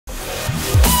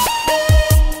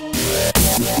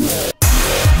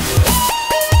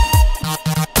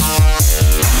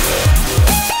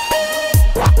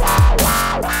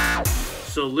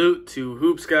Salute to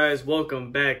hoops, guys.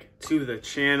 Welcome back to the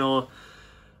channel.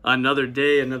 Another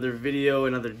day, another video,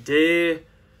 another day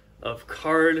of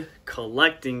card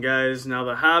collecting, guys. Now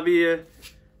the hobby,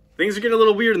 things are getting a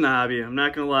little weird in the hobby, I'm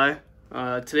not gonna lie.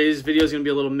 Today's video is gonna be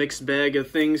a little mixed bag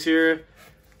of things here,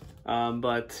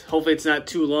 but hopefully it's not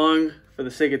too long for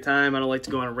the sake of time. I don't like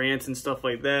to go on rants and stuff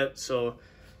like that, so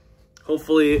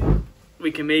hopefully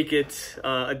we can make it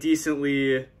a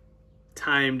decently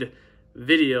timed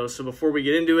video. So before we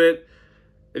get into it,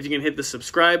 if you can hit the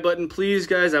subscribe button, please,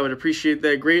 guys, I would appreciate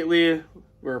that greatly.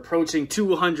 We're approaching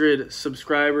 200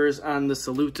 subscribers on the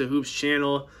Salute to Hoops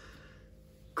channel.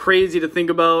 Crazy to think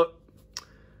about,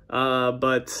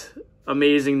 but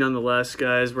amazing nonetheless,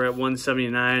 guys. We're at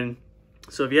 179.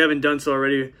 So if you haven't done so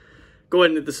already, go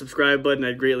ahead and hit the subscribe button.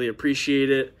 I'd greatly appreciate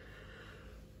it.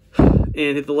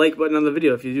 And hit the like button on the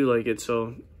video if you do like it.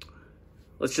 So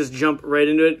let's just jump right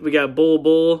into it. We got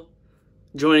Bull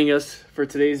joining us for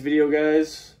today's video,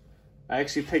 guys. I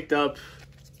actually picked up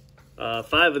 5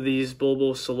 of these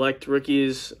Bull Select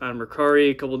rookies on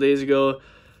Mercari a couple days ago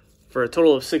for a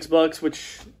total of $6,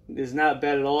 which is not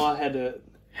bad at all. I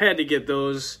had to get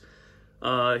those.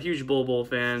 Huge Bull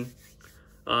fan.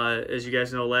 As you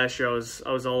guys know, last year I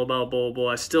was all about Bull.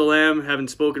 I still am. Haven't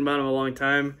spoken about him in a long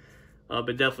time,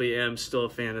 but definitely am still a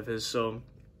fan of his. So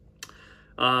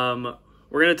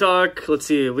we're going to talk. Let's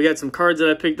see. We got some cards that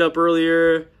I picked up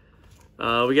earlier.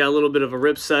 We got a little bit of a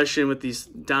rip session with these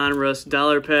donruss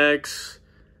dollar packs.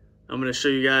 I'm going to show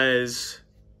you guys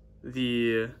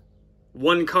the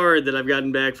one card that I've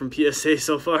gotten back from PSA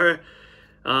so far,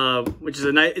 which is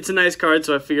it's a nice card,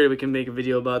 so I figured we can make a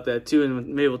video about that too, and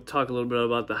maybe we'll talk a little bit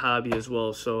about the hobby as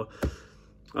well. So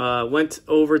went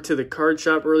over to the card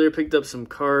shop earlier, picked up some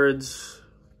cards.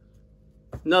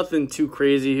 Nothing too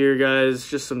crazy here, guys.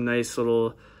 Just some nice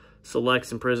little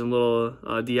selects and prism. Little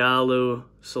Diallo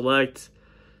select.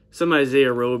 Some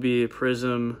Isaiah Roby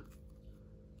prism.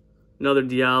 Another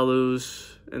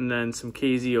Diallo's. And then some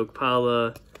KZ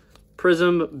Okpala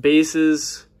prism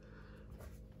bases.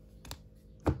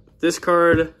 This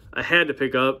card I had to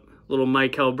pick up. Little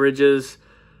Michael Bridges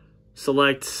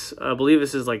select. I believe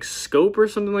this is like Scope or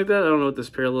something like that. I don't know what this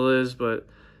parallel is, but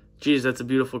geez, that's a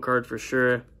beautiful card for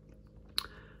sure.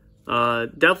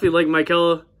 Definitely like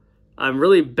Michael. I'm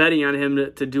really betting on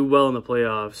him to do well in the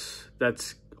playoffs.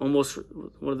 That's almost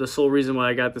one of the sole reason why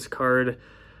I got this card.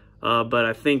 But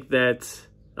I think that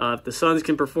if the Suns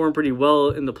can perform pretty well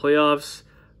in the playoffs,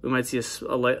 we might see a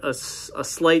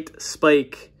slight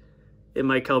spike in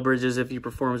Michael Bridges if he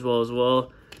performs well as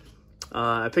well.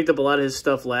 I picked up a lot of his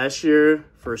stuff last year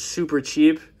for super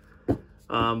cheap,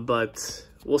 but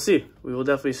we'll see. We will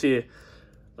definitely see.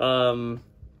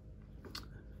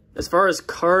 As far as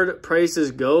card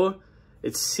prices go,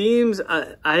 it seems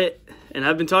and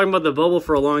I've been talking about the bubble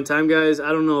for a long time, guys.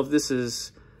 I don't know if this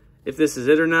is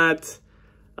it or not,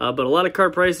 but a lot of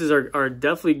card prices are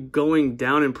definitely going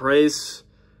down in price.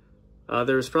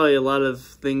 There's probably a lot of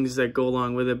things that go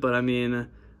along with it, but I mean,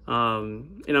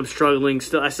 and I'm struggling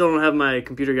still. I still don't have my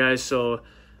computer, guys, so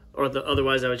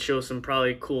otherwise I would show some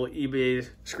probably cool eBay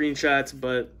screenshots,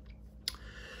 but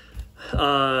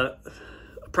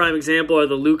prime example are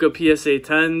the Luka PSA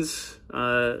 10s.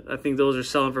 I think those are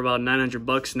selling for about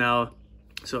 $900 now.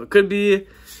 So it could be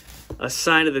a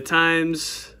sign of the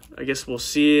times. I guess we'll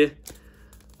see.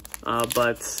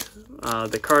 But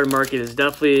the card market is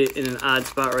definitely in an odd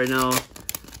spot right now.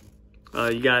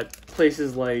 You got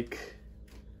places like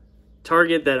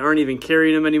Target that aren't even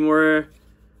carrying them anymore.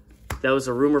 That was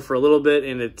a rumor for a little bit,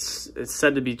 and it's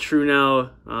said to be true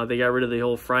now. They got rid of the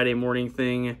whole Friday morning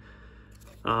thing.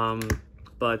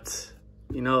 But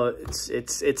you know,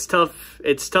 it's tough.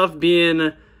 It's tough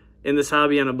being in this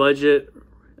hobby on a budget,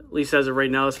 at least as of right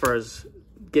now, as far as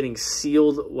getting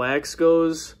sealed wax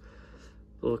goes.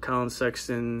 Little Colin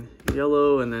Sexton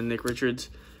yellow, and then Nick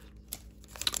Richards.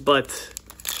 But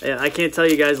I can't tell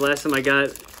you guys last time I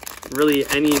got really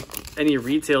any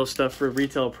retail stuff for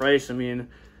retail price. I mean,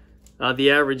 the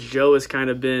average Joe has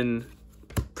kind of been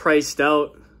priced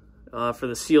out for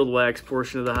the sealed wax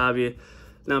portion of the hobby.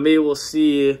 Now, maybe we'll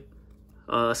see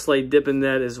a slight dip in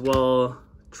that as well.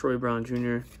 Troy Brown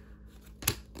Jr.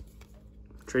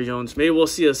 Trey Jones. Maybe we'll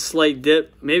see a slight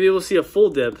dip. Maybe we'll see a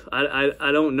full dip.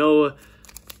 I don't know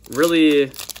really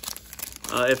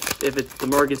if the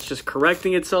market's just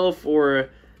correcting itself, or,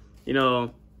 you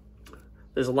know,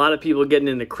 there's a lot of people getting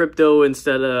into crypto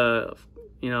instead of,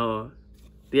 you know,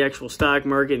 the actual stock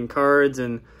market and cards,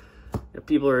 and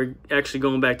people are actually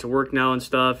going back to work now and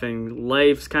stuff, and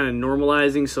life's kind of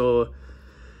normalizing. So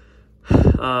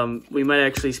we might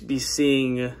actually be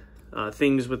seeing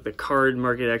things with the card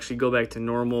market actually go back to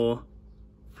normal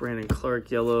Brandon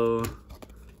Clark yellow,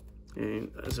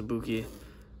 and Azubuike.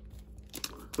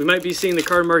 We might be seeing the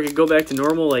card market go back to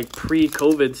normal, like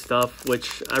pre-COVID stuff,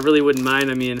 which I really wouldn't mind.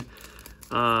 I mean,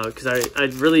 because I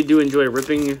really do enjoy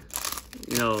ripping,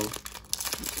 you know,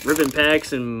 ripping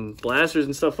packs and blasters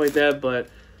and stuff like that. But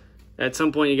at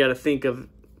some point, you got to think of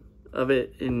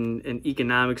it in an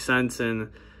economic sense,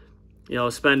 and you know,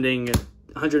 spending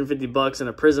 $150 on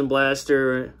a Prism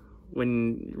blaster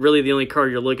when really the only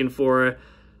card you're looking for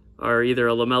are either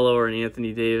a LaMelo or an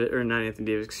Anthony Davis, or not Anthony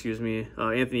Davis, excuse me,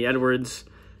 Anthony Edwards,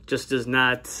 just does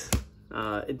not,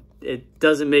 it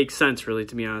doesn't make sense really,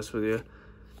 to be honest with you.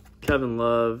 Kevin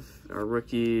Love, our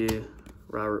rookie,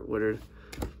 Robert Woodard.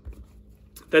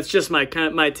 That's just my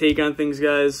take on things,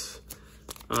 guys.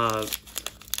 I've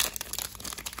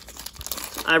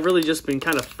really just been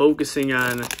kind of focusing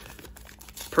on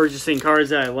purchasing cards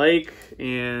that I like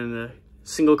and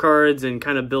single cards and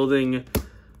kind of building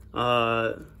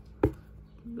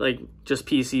like just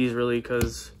PCs really,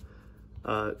 because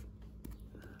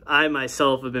I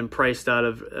myself have been priced out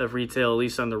of retail, at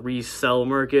least on the resell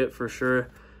market for sure.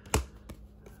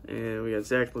 And we got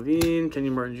Zach LaVine,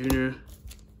 Kenyon Martin Jr.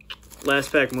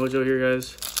 Last pack mojo here,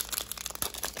 guys.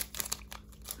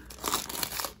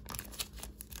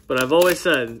 But I've always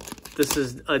said this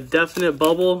is a definite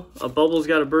bubble. A bubble's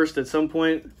got to burst at some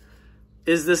point.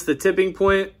 Is this the tipping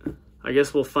point? I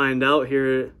guess we'll find out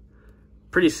here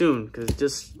pretty soon, because it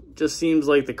just seems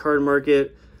like the card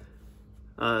market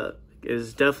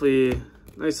is definitely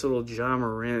nice. Little Ja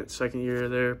Morant second year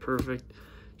there, perfect.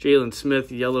 Jalen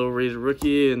Smith yellow rated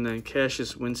rookie, and then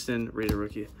Cassius Winston rated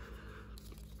rookie.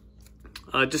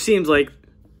 It just seems like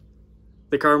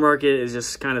the card market is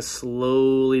just kind of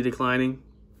slowly declining.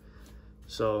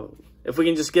 So if we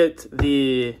can just get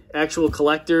the actual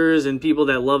collectors and people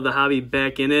that love the hobby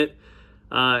back in it,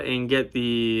 and get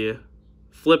the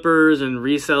flippers and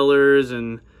resellers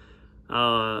and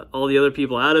all the other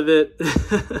people out of it,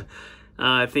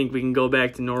 I think we can go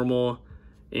back to normal,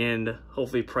 and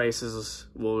hopefully prices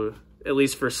will, at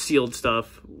least for sealed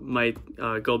stuff, might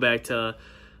go back to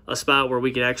a spot where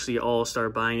we could actually all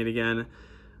start buying it again.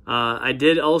 I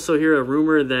did also hear a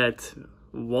rumor that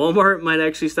Walmart might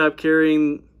actually stop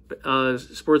carrying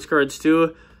sports cards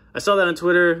too. I saw that on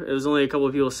Twitter. It was only a couple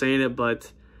of people saying it,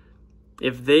 but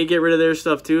if they get rid of their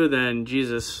stuff too, then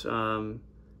Jesus,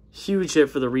 huge hit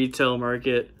for the retail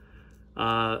market.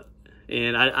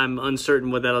 And I'm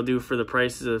uncertain what that'll do for the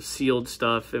prices of sealed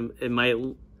stuff. It might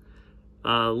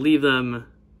leave them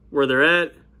where they're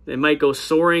at. It might go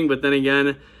soaring, but then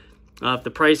again, if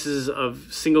the prices of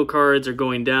single cards are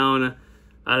going down,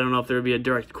 I don't know if there would be a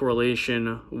direct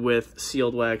correlation with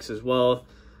sealed wax as well.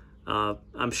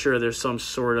 I'm sure there's some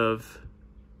sort of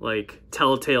like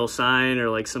telltale sign or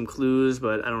like some clues,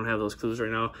 but I don't have those clues right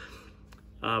now.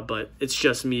 But it's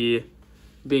just me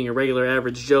being a regular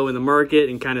average Joe in the market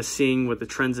and kind of seeing what the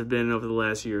trends have been over the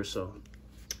last year or so.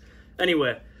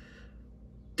 Anyway,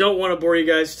 don't want to bore you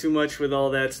guys too much with all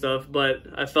that stuff, but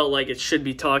I felt like it should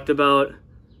be talked about,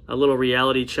 a little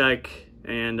reality check.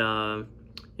 And,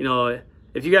 you know,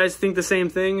 if you guys think the same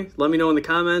thing, let me know in the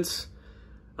comments.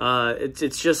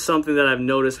 It's just something that I've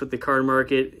noticed with the card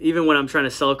market. Even when I'm trying to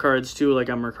sell cards too, like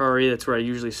on Mercari, that's where I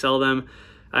usually sell them,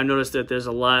 I've noticed that there's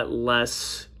a lot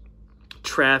less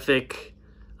traffic,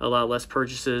 a lot less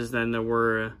purchases than there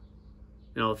were,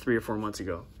 you know, 3 or 4 months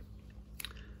ago.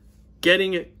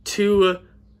 Getting to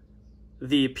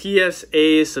the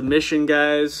PSA submission,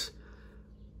 guys.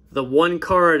 The one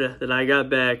card that I got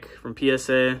back from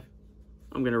PSA,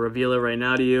 I'm going to reveal it right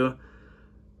now to you.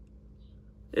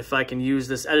 If I can use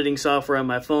this editing software on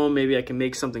my phone, maybe I can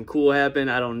make something cool happen.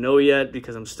 I don't know yet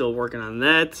because I'm still working on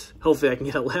that. Hopefully I can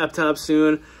get a laptop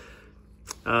soon.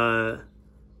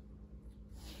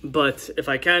 But if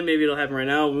I can, maybe it'll happen right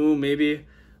now. Ooh, maybe.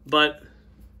 But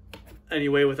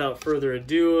anyway, without further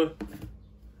ado,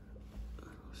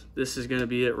 this is going to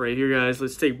be it right here, guys.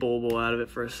 Let's take Bobo out of it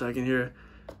for a second here.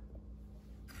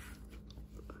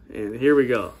 And here we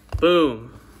go.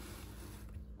 Boom.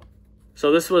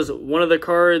 So this was one of the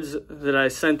cards that I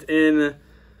sent in,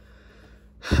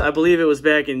 I believe it was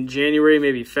back in January,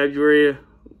 maybe February,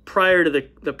 prior to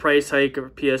the price hike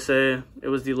of PSA. It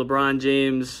was the LeBron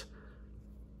James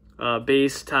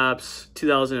base tops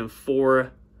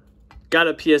 2004. Got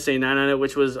a PSA 9 on it,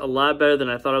 which was a lot better than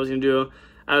I thought I was going to do.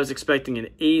 I was expecting an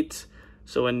 8,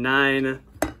 so a 9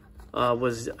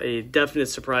 was a definite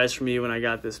surprise for me when I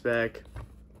got this back.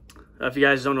 If you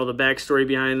guys don't know the backstory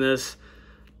behind this,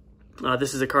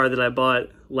 this is a card that I bought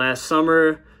last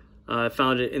summer. I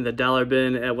found it in the dollar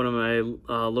bin at one of my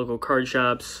local card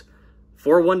shops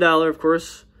for $1, of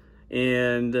course.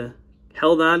 And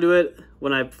held on to it.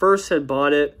 When I first had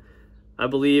bought it, I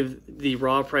believe the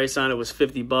raw price on it was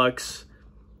 $50,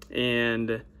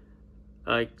 and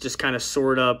I just kind of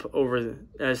soared up over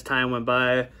as time went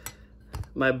by.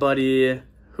 My buddy,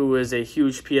 who is a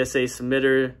huge PSA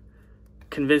submitter,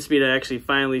 convinced me to actually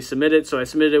finally submit it. So I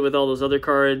submitted it with all those other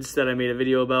cards that I made a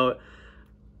video about,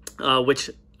 which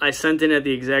I sent in at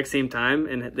the exact same time,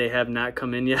 and they have not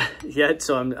come in yet.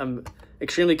 So I'm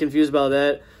extremely confused about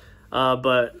that,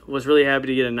 but was really happy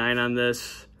to get a 9 on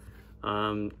this.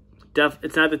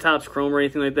 It's not the Topps Chrome or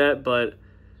anything like that, but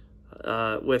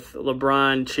with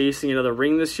LeBron chasing another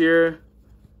ring this year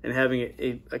and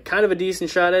having a kind of a decent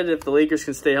shot at it if the Lakers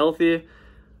can stay healthy,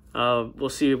 we'll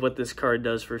see what this card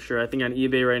does for sure. I think on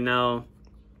eBay right now,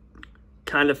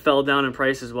 kind of fell down in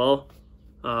price as well.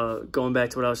 Going back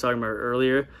to what I was talking about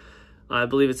earlier, I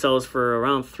believe it sells for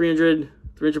around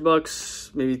 $300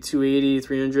 bucks, maybe 280,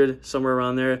 300, somewhere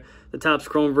around there. The Topps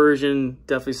Chrome version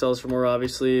definitely sells for more,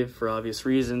 obviously, for obvious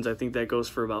reasons. I think that goes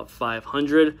for about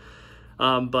 500.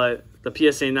 But the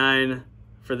PSA 9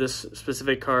 for this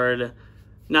specific card,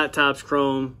 not Topps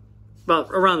Chrome, about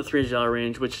around the $300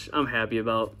 range, which I'm happy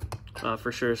about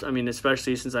for sure. I mean,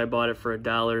 especially since I bought it for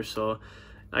 $1, so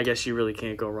I guess you really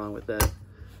can't go wrong with that.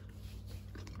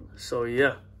 So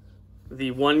yeah,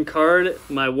 the one card,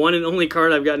 my one and only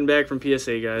card I've gotten back from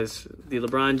PSA, guys, the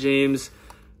LeBron James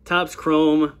Topps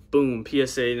Chrome, boom,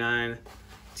 PSA 9,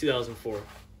 2004.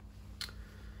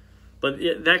 But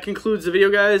yeah, that concludes the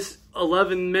video, guys.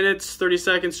 11 minutes, 30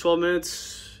 seconds, 12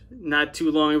 minutes. Not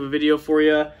too long of a video for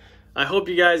you. I hope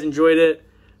you guys enjoyed it.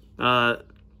 The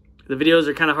videos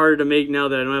are kind of harder to make now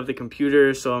that I don't have the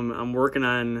computer, so I'm working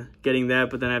on getting that,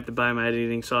 but then I have to buy my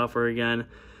editing software again.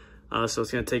 So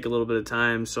it's going to take a little bit of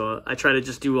time. So I try to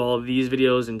just do all of these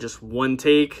videos in just one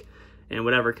take, and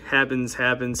whatever happens,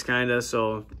 happens, kind of.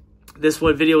 So this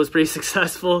video was pretty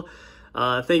successful.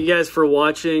 Thank you guys for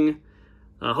watching.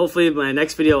 Hopefully my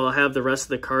next video I'll have the rest of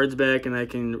the cards back and I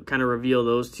can kind of reveal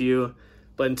those to you.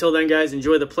 But until then, guys,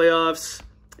 enjoy the playoffs,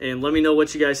 and let me know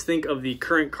what you guys think of the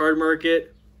current card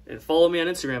market. And follow me on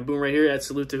Instagram, boom, right here at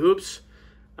Salute to Hoops.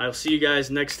 I'll see you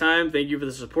guys next time. Thank you for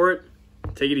the support.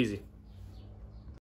 Take it easy.